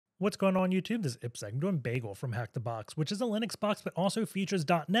What's going on YouTube? This is Ipsec. I'm doing Bagel from HackTheBox, which is a Linux box but also features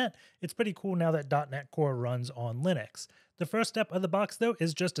 .NET. It's pretty cool now that .NET Core runs on Linux. The first step of the box though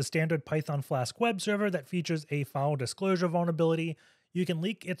is just a standard Python Flask web server that features a file disclosure vulnerability. You can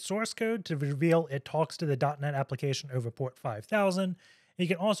leak its source code to reveal it talks to the .NET application over port 5000. You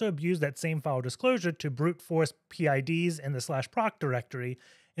can also abuse that same file disclosure to brute force PIDs in the /proc directory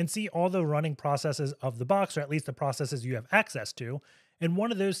and see all the running processes of the box, or at least the processes you have access to. And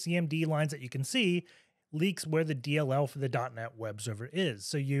one of those CMD lines that you can see leaks where the DLL for the .NET web server is.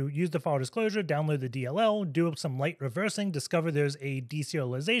 So you use the file disclosure, download the DLL, do some light reversing, discover there's a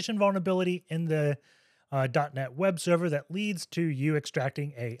deserialization vulnerability in the .NET web server that leads to you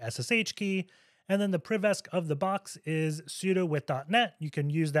extracting a SSH key. And then the privesc of the box is sudo with .NET. You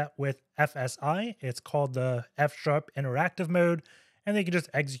can use that with FSI. It's called the F# interactive mode. And they can just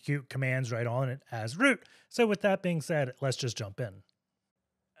execute commands right on it as root. So with that being said, let's just jump in.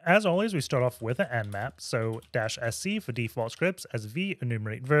 As always, we start off with an nmap, so -sc for default scripts, as v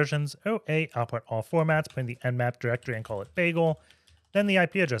enumerate versions, OA output all formats, put in the nmap directory and call it Bagel, then the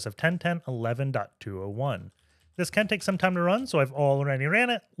IP address of 10.10.11.201. This can take some time to run, so I've already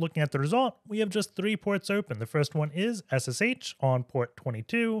ran it. Looking at the result, we have just 3 ports open. The first one is SSH on port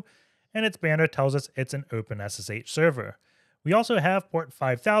 22, and its banner tells us it's an open SSH server. We also have port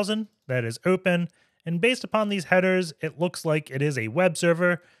 5000 that is open, and based upon these headers, it looks like it is a web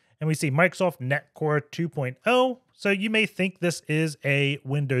server, and we see Microsoft NetCore 2.0. So you may think this is a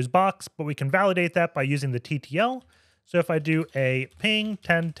Windows box, but we can validate that by using the TTL. So if I do a ping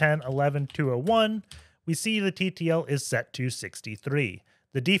 10.10.11.201, we see the TTL is set to 63.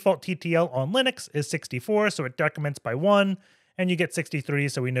 The default TTL on Linux is 64, so it decrements by 1, and you get 63,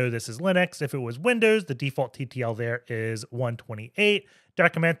 so we know this is Linux. If it was Windows, the default TTL there is 128.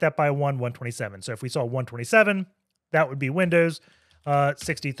 Decrement that by 127. So if we saw 127, that would be Windows.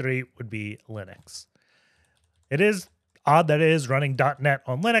 63 would be Linux. It is odd that it is running .NET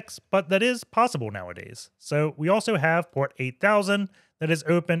on Linux, but that is possible nowadays. So we also have port 8000 that is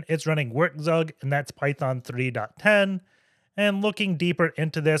open. It's running workzug, and that's Python 3.10. And looking deeper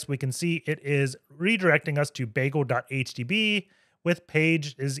into this, we can see it is redirecting us to Bagel.htb with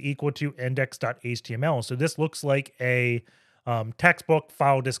page is equal to index.html. So this looks like a textbook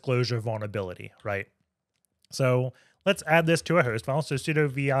file disclosure vulnerability, right? So let's add this to a host file. So sudo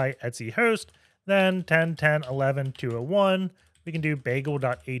vi etc host, then 10.10.11.201. We can do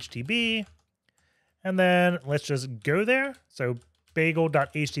Bagel.htb, and then let's just go there. So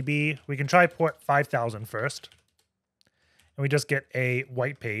Bagel.htb, we can try port 5000 first. And we just get a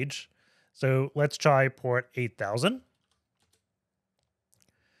white page. So let's try port 8000.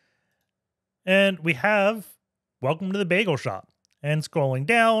 And we have welcome to the bagel shop. And scrolling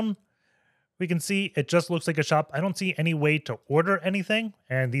down, we can see it just looks like a shop. I don't see any way to order anything.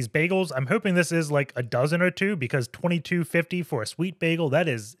 And these bagels, I'm hoping this is like a dozen or two, because $22.50 for a sweet bagel, that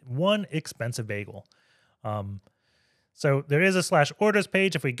is one expensive bagel. So there is a /orders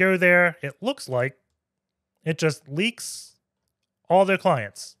page. If we go there, it looks like it just leaks all their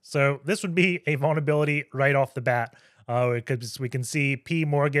clients. So this would be a vulnerability right off the bat. Because we can see P.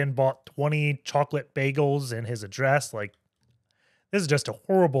 Morgan bought 20 chocolate bagels in his address. Like, this is just a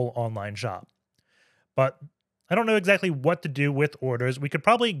horrible online shop. But I don't know exactly what to do with orders. We could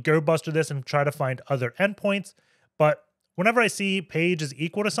probably go buster this and try to find other endpoints. But whenever I see page is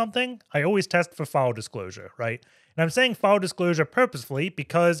equal to something, I always test for file disclosure, right? And I'm saying file disclosure purposefully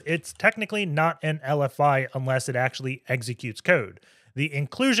because it's technically not an LFI unless it actually executes code. The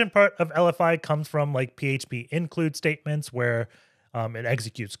inclusion part of LFI comes from like PHP include statements where it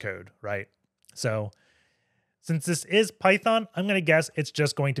executes code, right? So since this is Python, I'm going to guess it's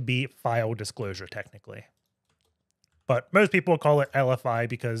just going to be file disclosure technically. But most people call it LFI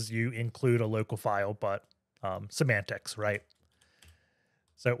because you include a local file, but semantics, right?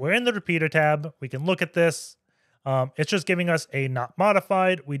 So we're in the repeater tab. We can look at this. It's just giving us a not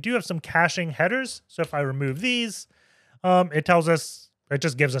modified. We do have some caching headers. So if I remove these, it tells us, it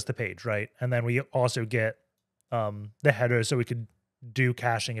just gives us the page, right? And then we also get the header, so we could do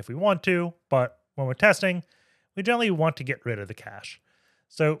caching if we want to. But when we're testing, we generally want to get rid of the cache.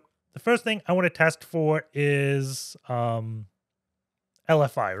 So the first thing I want to test for is LFI,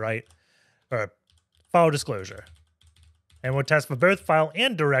 right? Or file disclosure. And we'll test for both file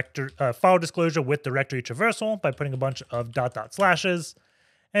and file disclosure with directory traversal by putting a bunch of /slashes.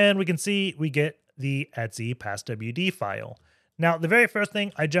 And we can see we get the etc passwd file. Now, the very first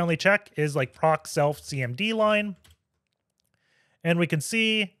thing I generally check is like proc self cmdline. And we can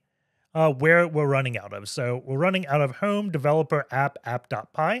see where we're running out of. So we're running out of home developer app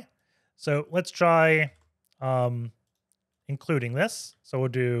app.py. So let's try including this. So we'll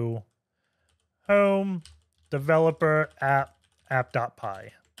do home developer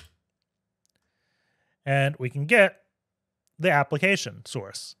app.py. And we can get the application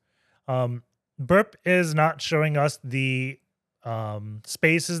source. Burp is not showing us the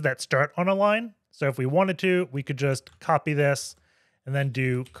spaces that start on a line. So if we wanted to, we could just copy this and then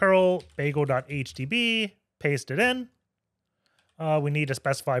do curl bagel.htb, paste it in. We need to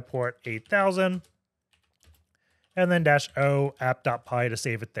specify port 8000 and then -o app.py to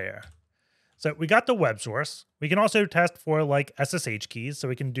save it there. So we got the web source. We can also test for like SSH keys. So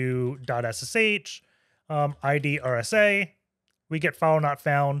we can do .ssh, ID RSA. We get file not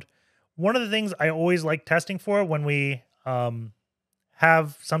found. One of the things I always like testing for when we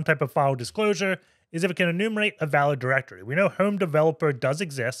have some type of file disclosure is if it can enumerate a valid directory. We know home developer does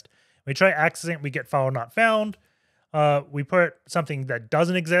exist. We try accessing it, we get file not found. We put something that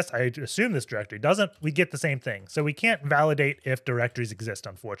doesn't exist. I assume this directory doesn't. We get the same thing. So we can't validate if directories exist,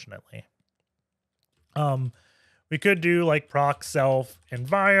 unfortunately. We could do like proc self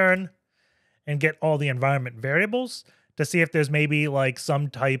environ and get all the environment variables to see if there's maybe like some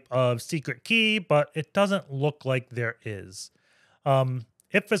type of secret key, but it doesn't look like there is.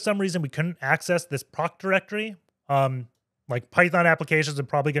 If for some reason we couldn't access this proc directory, like Python applications are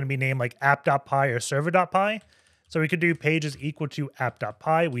probably going to be named like app.py or server.py. So we could do pages equal to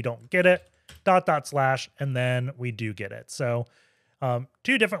app.py. We don't get it, .. and then we do get it. So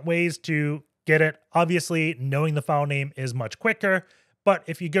two different ways to get it. Obviously, knowing the file name is much quicker. But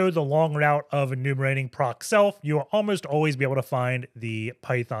if you go the long route of enumerating proc self, you will almost always be able to find the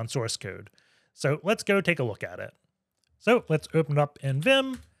Python source code. So let's go take a look at it. So let's open up in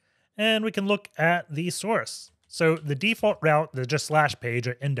Vim and we can look at the source. So the default route, the just /page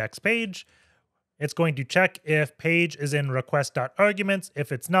or index page, it's going to check if page is in request.arguments.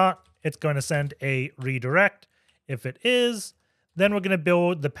 If it's not, it's going to send a redirect. If it is, then we're going to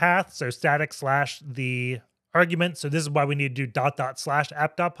build the path. So static / the argument. So this is why we need to do ..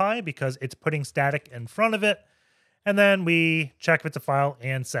 app.py because it's putting static in front of it. And then we check if it's a file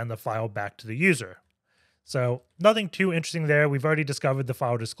and send the file back to the user. So nothing too interesting there. We've already discovered the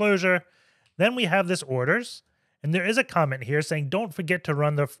file disclosure. Then we have this orders. And there is a comment here saying, don't forget to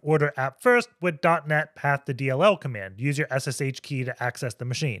run the order app first with .NET path-to-DLL command. Use your SSH key to access the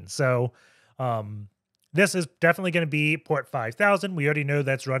machine. So this is definitely going to be port 5000. We already know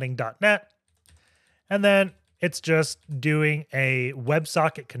that's running .NET. And then it's just doing a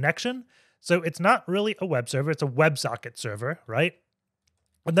WebSocket connection. So it's not really a web server. It's a WebSocket server, right?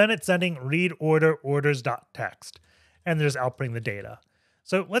 And then it's sending read order orders.txt. And there's outputting the data.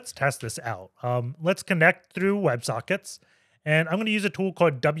 So let's test this out. Let's connect through WebSockets. And I'm going to use a tool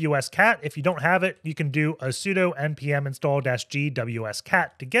called wscat. If you don't have it, you can do a sudo npm install -g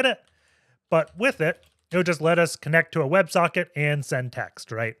wscat to get it. But with it, it'll just let us connect to a WebSocket and send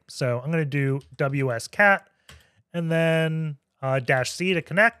text, right? So I'm going to do wscat and then -c to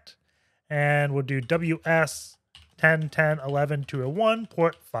connect. And we'll do ws 10.10.11.201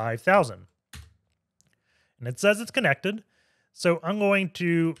 port 5000. And it says it's connected. So I'm going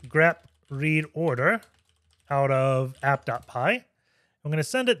to grep read order out of app.py. I'm going to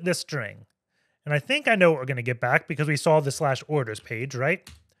send it this string. And I think I know what we're going to get back because we saw the /orders page, right?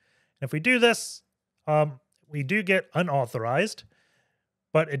 And if we do this, we do get unauthorized,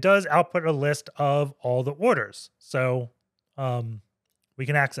 but it does output a list of all the orders. So we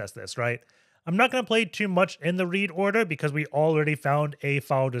can access this, right? I'm not going to play too much in the read order because we already found a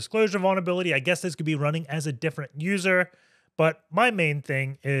file disclosure vulnerability. I guess this could be running as a different user. But my main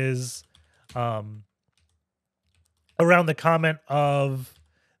thing is around the comment of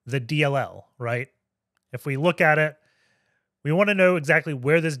the DLL, right? If we look at it, we want to know exactly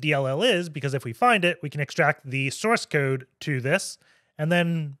where this DLL is, because if we find it, we can extract the source code to this and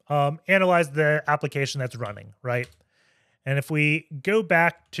then analyze the application that's running, right? And if we go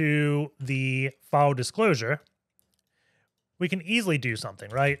back to the file disclosure, we can easily do something,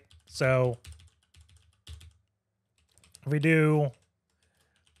 right? So if we do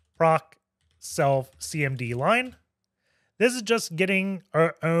proc self cmdline, this is just getting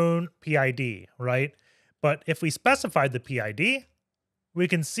our own PID, right? But if we specified the PID, we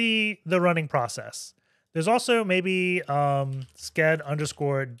can see the running process. There's also maybe sched_debug.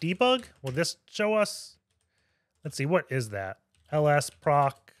 Will this show us? Let's see, what is that? ls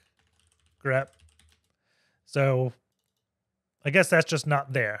proc grep. So I guess that's just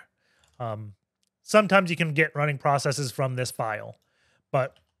not there. Sometimes you can get running processes from this file.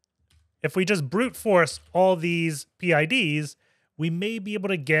 But if we just brute force all these PIDs, we may be able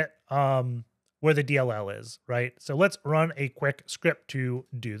to get where the DLL is, right? So let's run a quick script to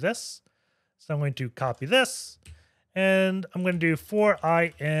do this. So I'm going to copy this, And I'm going to do for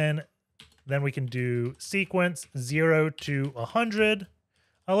I in, then we can do sequence 0 to 100.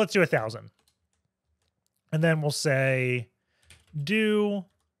 Let's do 1,000. And then we'll say do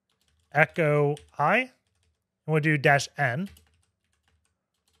echo I, and we'll do -n.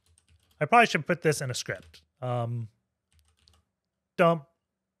 I probably should put this in a script. Dump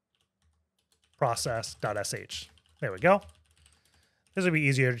process.sh. There we go. This will be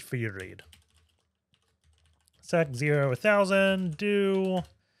easier for you to read. Sec 0, 1,000, do,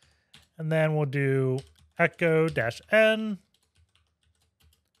 and then we'll do echo -n.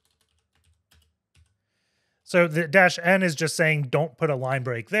 So the -n is just saying don't put a line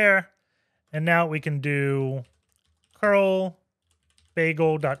break there. And now we can do curl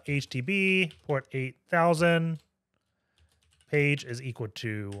bagel.htb port 8000 page is equal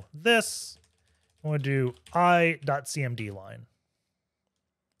to this. We'll do i.cmdline.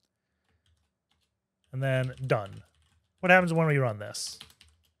 And then done. What happens when we run this?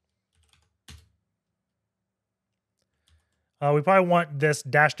 We probably want this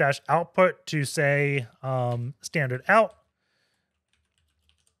 -- output to say standard out.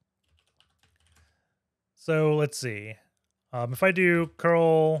 So let's see. If I do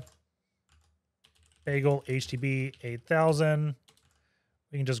curl bagel htb 8000,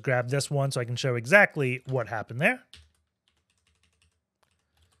 we can just grab this one so I can show exactly what happened there.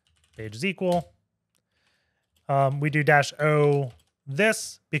 Page is equal. We do -o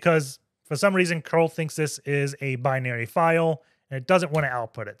this because for some reason curl thinks this is a binary file and it doesn't want to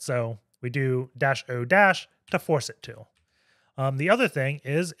output it. So we do -o- to force it to. The other thing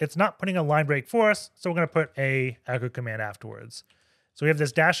is it's not putting a line break for us, so we're going to put a echo command afterwards. So we have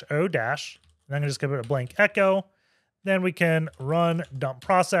this -o-, and I'm just going to put a blank echo. Then we can run dump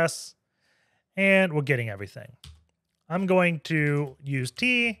process, and we're getting everything. I'm going to use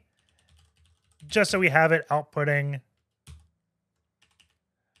T just so we have it outputting.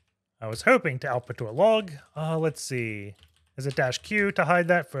 I was hoping to output to a log. Let's see. Is it -q to hide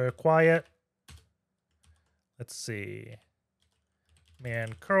that for quiet? Let's see.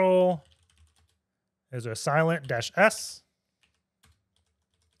 Man curl. Is there a silent -s?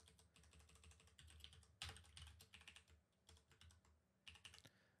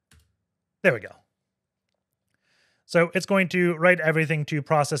 There we go. So it's going to write everything to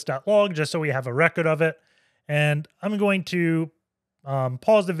process.log just so we have a record of it. And I'm going to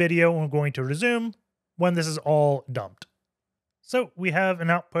pause the video and we're going to resume when this is all dumped. So we have an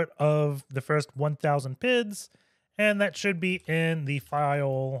output of the first 1,000 PIDs, and that should be in the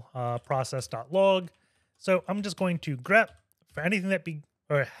file process.log. So I'm just going to grep for anything that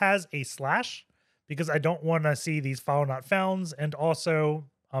has a slash because I don't want to see these file not founds. And also,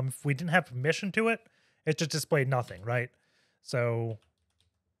 if we didn't have permission to it, it just displayed nothing, right? So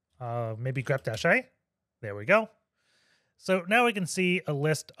maybe grep -a. There we go. So now we can see a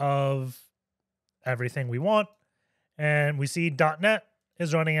list of everything we want. And we see .NET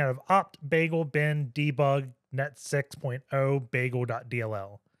is running out of opt bagel bin debug net 6.0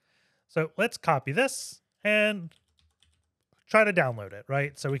 bagel.dll. So let's copy this and try to download it,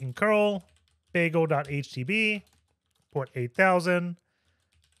 right? So we can curl bagel.htb port 8000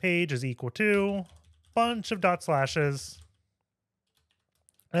 page is equal to bunch of //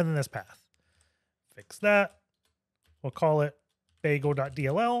 and then this path. Fix that. We'll call it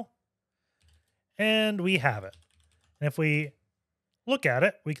bagel.dll and we have it. And if we look at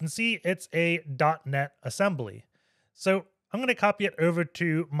it, we can see it's a .NET assembly. So I'm going to copy it over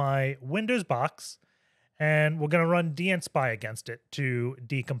to my Windows box, and we're going to run dnspy against it to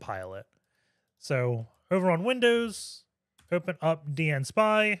decompile it. So over on Windows, open up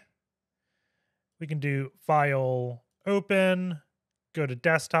dnspy. We can do file open, go to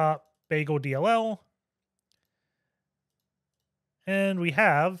desktop, bagel.dll, and we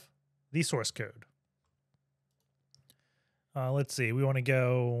have the source code. Let's see, we want to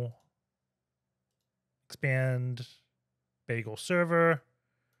go expand bagel server.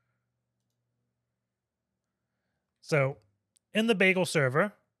 So in the bagel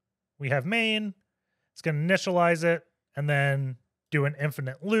server, we have main. It's going to initialize it and then do an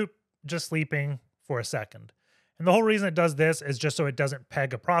infinite loop, just sleeping for a second. And the whole reason it does this is just so it doesn't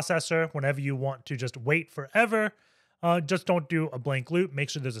peg a processor whenever you want to just wait forever. Just don't do a blank loop. Make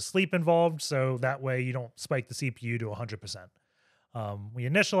sure there's a sleep involved, so that way you don't spike the CPU to 100%. We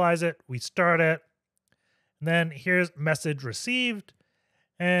initialize it, we start it, and then here's message received,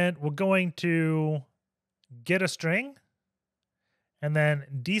 and we're going to get a string, and then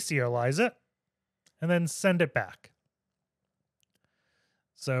deserialize it, and then send it back.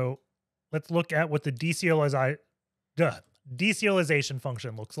 So let's look at what the deserialization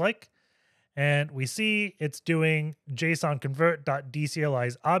function looks like. And we see it's doing JSON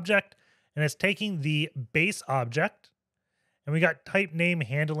convert.deserialize object, and it's taking the base object, and we got type name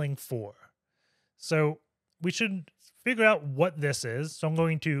handling 4. So we should figure out what this is. So I'm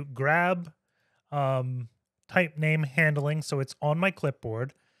going to grab type name handling so it's on my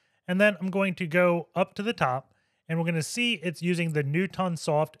clipboard, and then I'm going to go up to the top, and we're going to see it's using the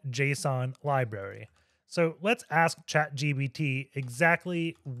NewtonSoft JSON library. So let's ask ChatGPT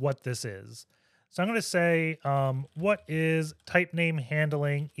exactly what this is. So I'm going to say, what is type name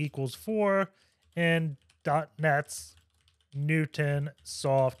handling equals 4 in .NET's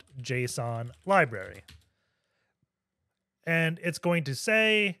NewtonSoft JSON library? And it's going to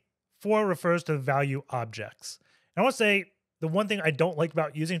say 4 refers to value objects. And I want to say the one thing I don't like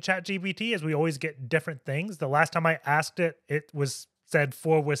about using ChatGPT is we always get different things. The last time I asked it, it was said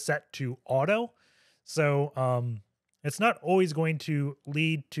 4 was set to auto. So it's not always going to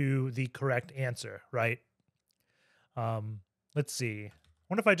lead to the correct answer, right? Let's see. I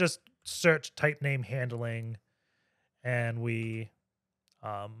wonder if I just search type name handling and we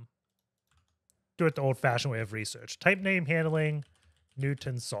do it the old-fashioned way of research. Type name handling,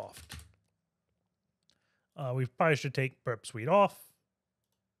 NewtonSoft. We probably should take Burp Suite off.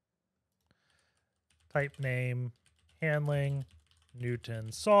 Type name handling,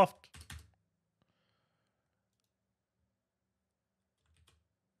 NewtonSoft.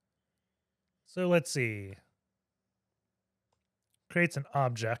 So let's see. Creates an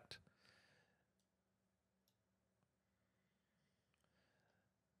object.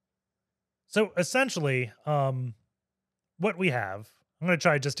 So essentially, what we have, I'm going to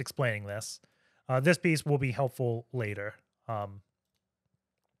try just explaining this. This piece will be helpful later.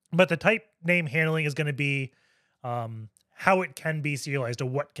 But the type name handling is going to be how it can be serialized or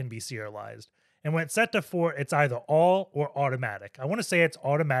what can be serialized. And when it's set to 4, it's either all or automatic. I want to say it's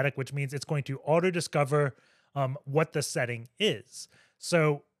automatic, which means it's going to auto-discover what the setting is.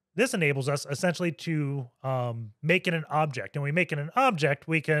 So this enables us essentially to make it an object. And when we make it an object,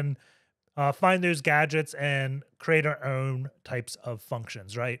 we can find those gadgets and create our own types of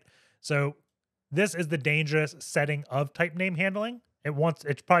functions, right? So this is the dangerous setting of type name handling.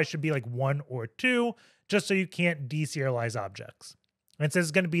 It probably should be like 1 or 2, just so you can't deserialize objects. And since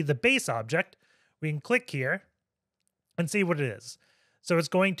it's going to be the base object, we can click here and see what it is. So it's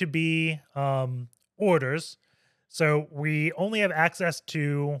going to be orders. So we only have access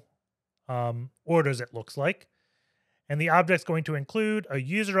to orders, it looks like. And the object's going to include a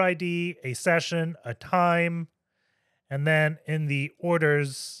user ID, a session, a time, and then in the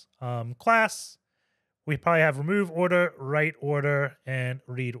orders class, we probably have remove order, write order, and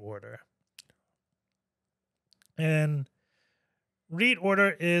read order. And read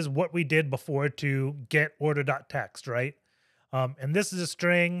order is what we did before to get order.txt, right? And this is a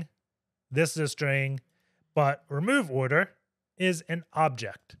string, this is a string, but remove order is an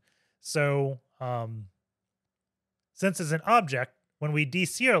object. So since it's an object, when we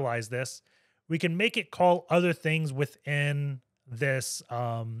deserialize this, we can make it call other things within this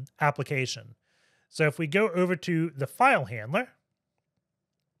application. So if we go over to the file handler,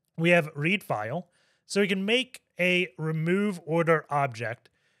 we have read file. So we can make a remove order object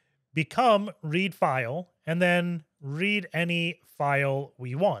become read file and then read any file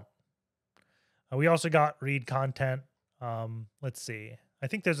we want. We also got read content. Let's see. I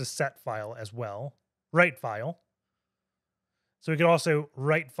think there's a set file as well. Write file. So we can also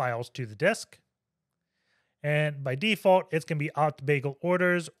write files to the disk. And by default, it's going to be opt-bagel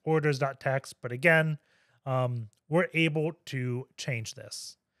orders, orders.txt. But again, we're able to change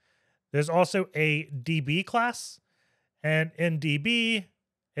this. There's also a DB class. And in DB,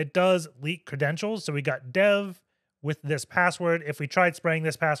 it does leak credentials. So we got dev with this password. If we tried spraying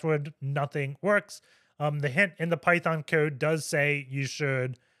this password, nothing works. The hint in the Python code does say you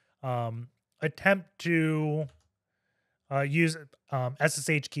should attempt to use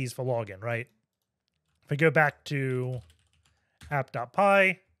SSH keys for login, right? If we go back to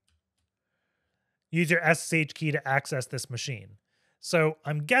app.py, use your SSH key to access this machine. So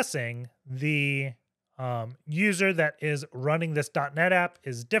I'm guessing the user that is running this .NET app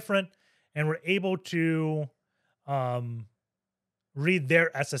is different, and we're able to read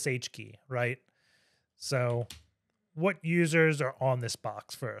their SSH key, right? So what users are on this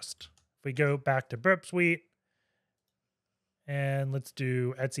box first? If we go back to Burp Suite, and let's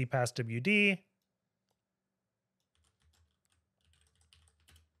do etc passwd.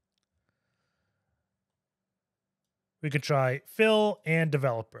 We could try Phil and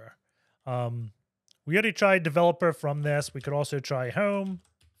developer. We already tried developer from this. We could also try home,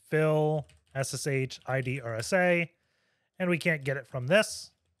 Phil, SSH, ID, RSA, and we can't get it from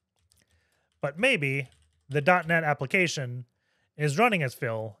this. but maybe the .NET application is running as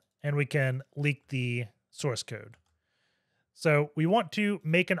fill and we can leak the source code. So we want to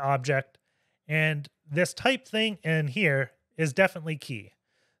make an object, and this type thing in here is definitely key.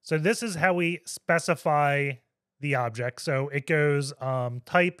 So this is how we specify the object. So it goes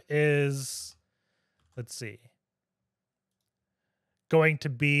type is, let's see, going to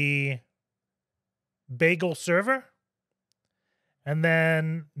be Bagel server, and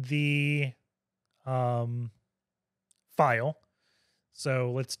then the file.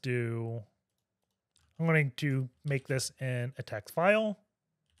 So let's do, I'm going to make this in a text file.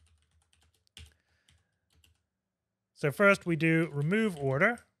 So first we do remove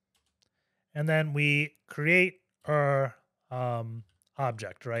order, and then we create our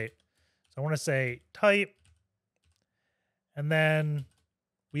object, right? So I want to say type, and then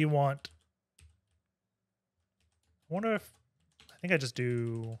we want, I wonder if, I think I just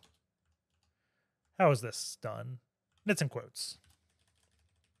do, how is this done? It's in quotes.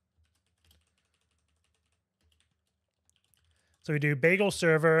 So we do bagel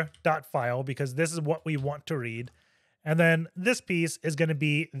server.file because this is what we want to read. And then this piece is going to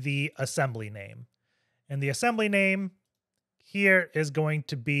be the assembly name. And the assembly name here is going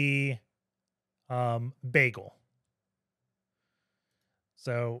to be bagel.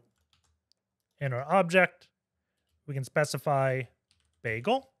 So in our object, we can specify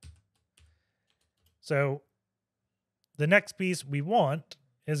bagel. So the next piece we want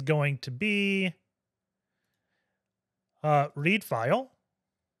is going to be read file.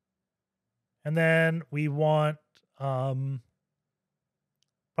 And then we want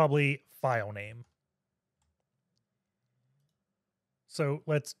probably file name. So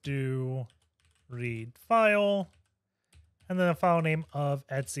let's do read file, and then a file name of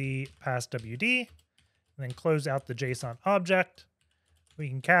Etsy past WD, and then close out the JSON object. We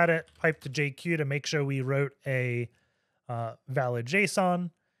can cat it, pipe to JQ to make sure we wrote a valid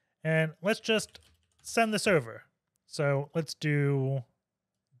JSON, and let's just send this over. So let's do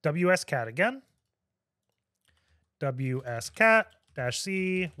wscat again. wscat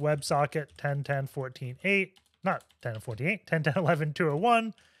 -c websocket 10.10.14.8, not 10.14.8,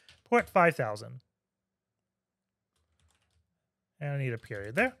 10.10.11.201, port 5000. And I need a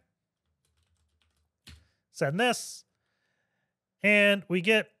period there. Send this, and we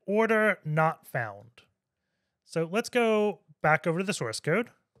get order not found. So let's go back over to the source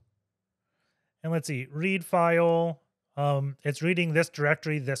code, and let's see, read file. It's reading this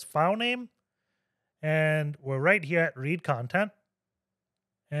directory, this file name, and we're right here at read content,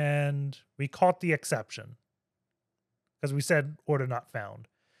 and we caught the exception because we said order not found.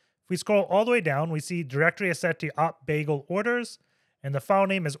 If we scroll all the way down, we see directory is set to opt bagel orders, and the file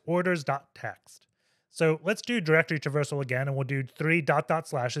name is orders.txt. So let's do directory traversal again, and we'll do 3 ...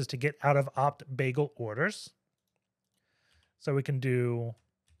 slashes to get out of opt bagel orders. So we can do ...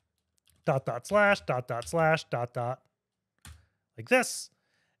 slash ... slash ... like this.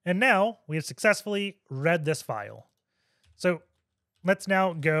 And now we have successfully read this file. So let's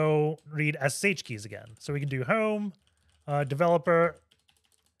now go read SSH keys again. So we can do home, developer,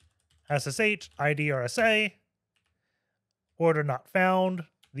 SSH, ID RSA, order not found.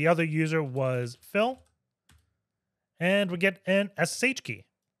 The other user was Phil. And we get an SSH key.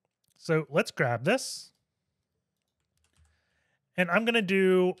 So let's grab this. And I'm going to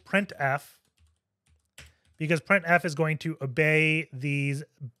do printf, because printf is going to obey these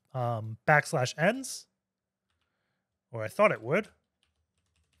 \n, or I thought it would.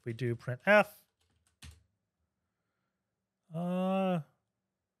 If we do printf,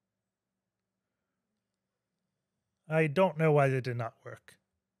 I don't know why that did not work.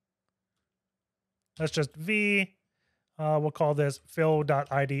 Let's just v, we'll call this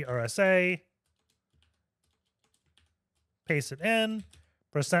fill.idrsa, paste it in,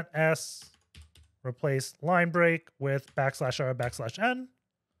 %s, replace line break with \r/n.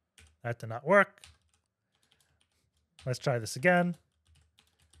 That did not work. Let's try this again.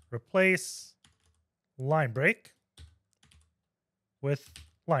 Replace line break with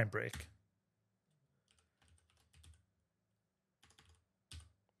line break.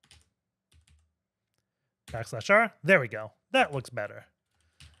 \r. There we go. That looks better.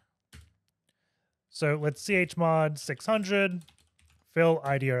 So let's chmod 600, fill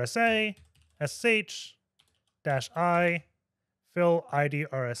idrsa, sh -i, fill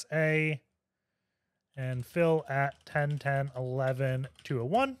idrsa, and fill at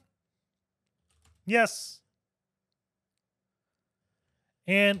 10.10.11.201. Yes.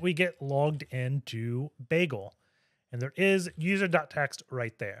 And we get logged into Bagel. And there is user.txt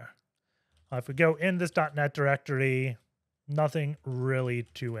right there. If we go in this .NET directory, nothing really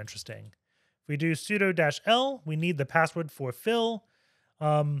too interesting. we do sudo -l, we need the password for fill.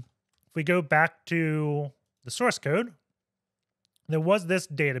 If we go back to the source code, there was this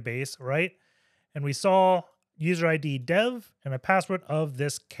database, right? And we saw user ID dev and a password of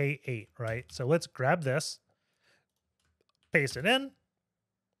this K8, right? So let's grab this, paste it in,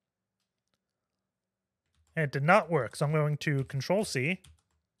 and it did not work. So I'm going to Control C,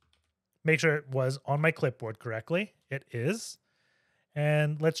 make sure it was on my clipboard correctly. It is.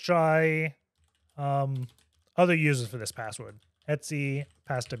 And let's try other users for this password. Etsy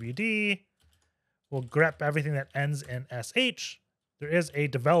passwd. We'll grep everything that ends in sh. There is a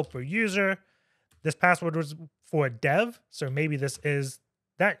developer user. This password was for dev, so maybe this is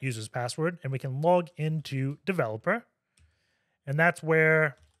that user's password, and we can log into developer. And that's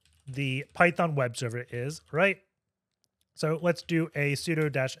where the Python web server is, right? So let's do a sudo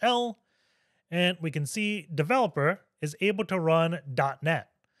 -l, and we can see developer is able to run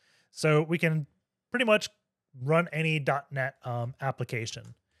 .NET. So we can pretty much run any .NET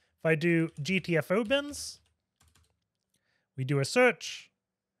application. If I do gtfobins, we do a search.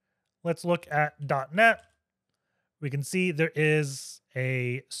 Let's look at .NET. We can see there is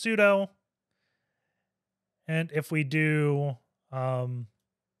a sudo. And if we do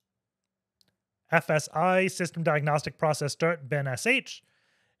FSI, System Diagnostic Process Start, bin sh,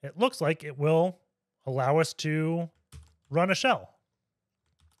 it looks like it will allow us to run a shell.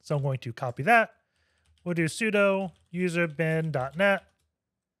 So I'm going to copy that. We'll do sudo user bin.net,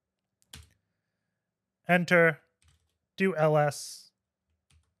 enter, do ls.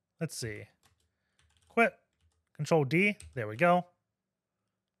 Let's see. Quit. Control D. There we go.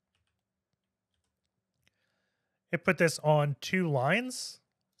 It put this on 2 lines.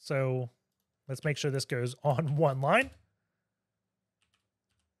 So let's make sure this goes on 1 line.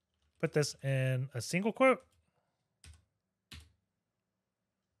 Put this in a single quote.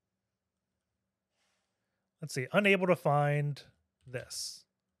 Let's see. Unable to find this.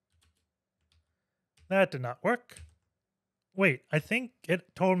 That did not work. Wait, I think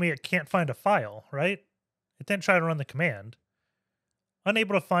it told me it can't find a file, right? It didn't try to run the command.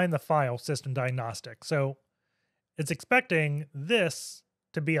 Unable to find the file system diagnostic. So it's expecting this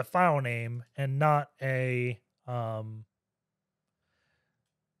to be a file name and not a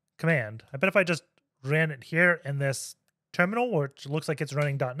command. I bet if I just ran it here in this terminal, which looks like it's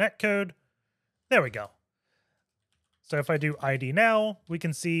running .NET code, there we go. So if I do ID now, we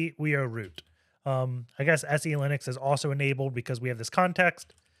can see we are root. I guess SE Linux is also enabled because we have this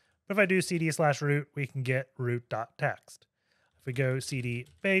context. But if I do cd/root, we can get root.txt. If we go cd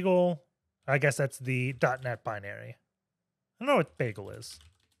bagel, I guess that's the .NET binary. I don't know what bagel is.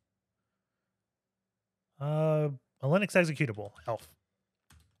 A Linux executable, elf.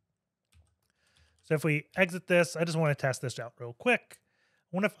 So if we exit this, I just want to test this out real quick. I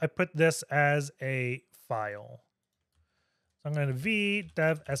wonder if I put this as a file. So I'm going to v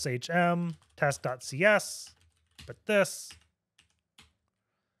dev shm test.cs, put this.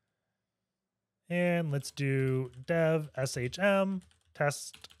 And let's do dev shm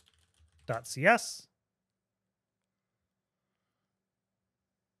test.cs.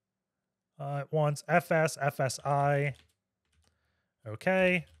 It wants fs, fsi.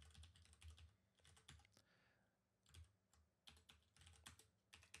 Okay.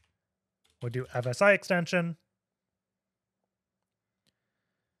 We'll do fsi extension.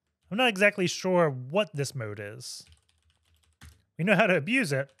 I'm not exactly sure what this mode is. We know how to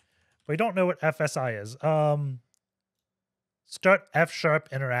abuse it, but we don't know what FSI is. Start F#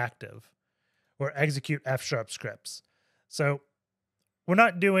 interactive or execute F# scripts. So we're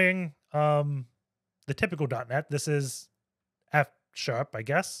not doing the typical .NET. This is F#, I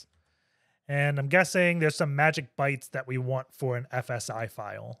guess. And I'm guessing there's some magic bytes that we want for an FSI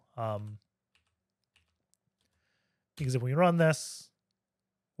file. Because if we run this,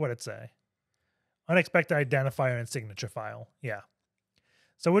 what'd it say? Unexpected identifier and signature file. Yeah.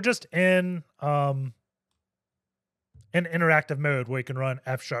 So we're just in an interactive mode where you can run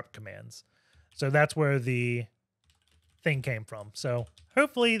F# commands. So that's where the thing came from. So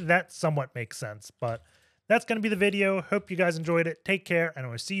hopefully that somewhat makes sense. But that's going to be the video. Hope you guys enjoyed it. Take care, and I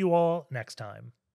will see you all next time.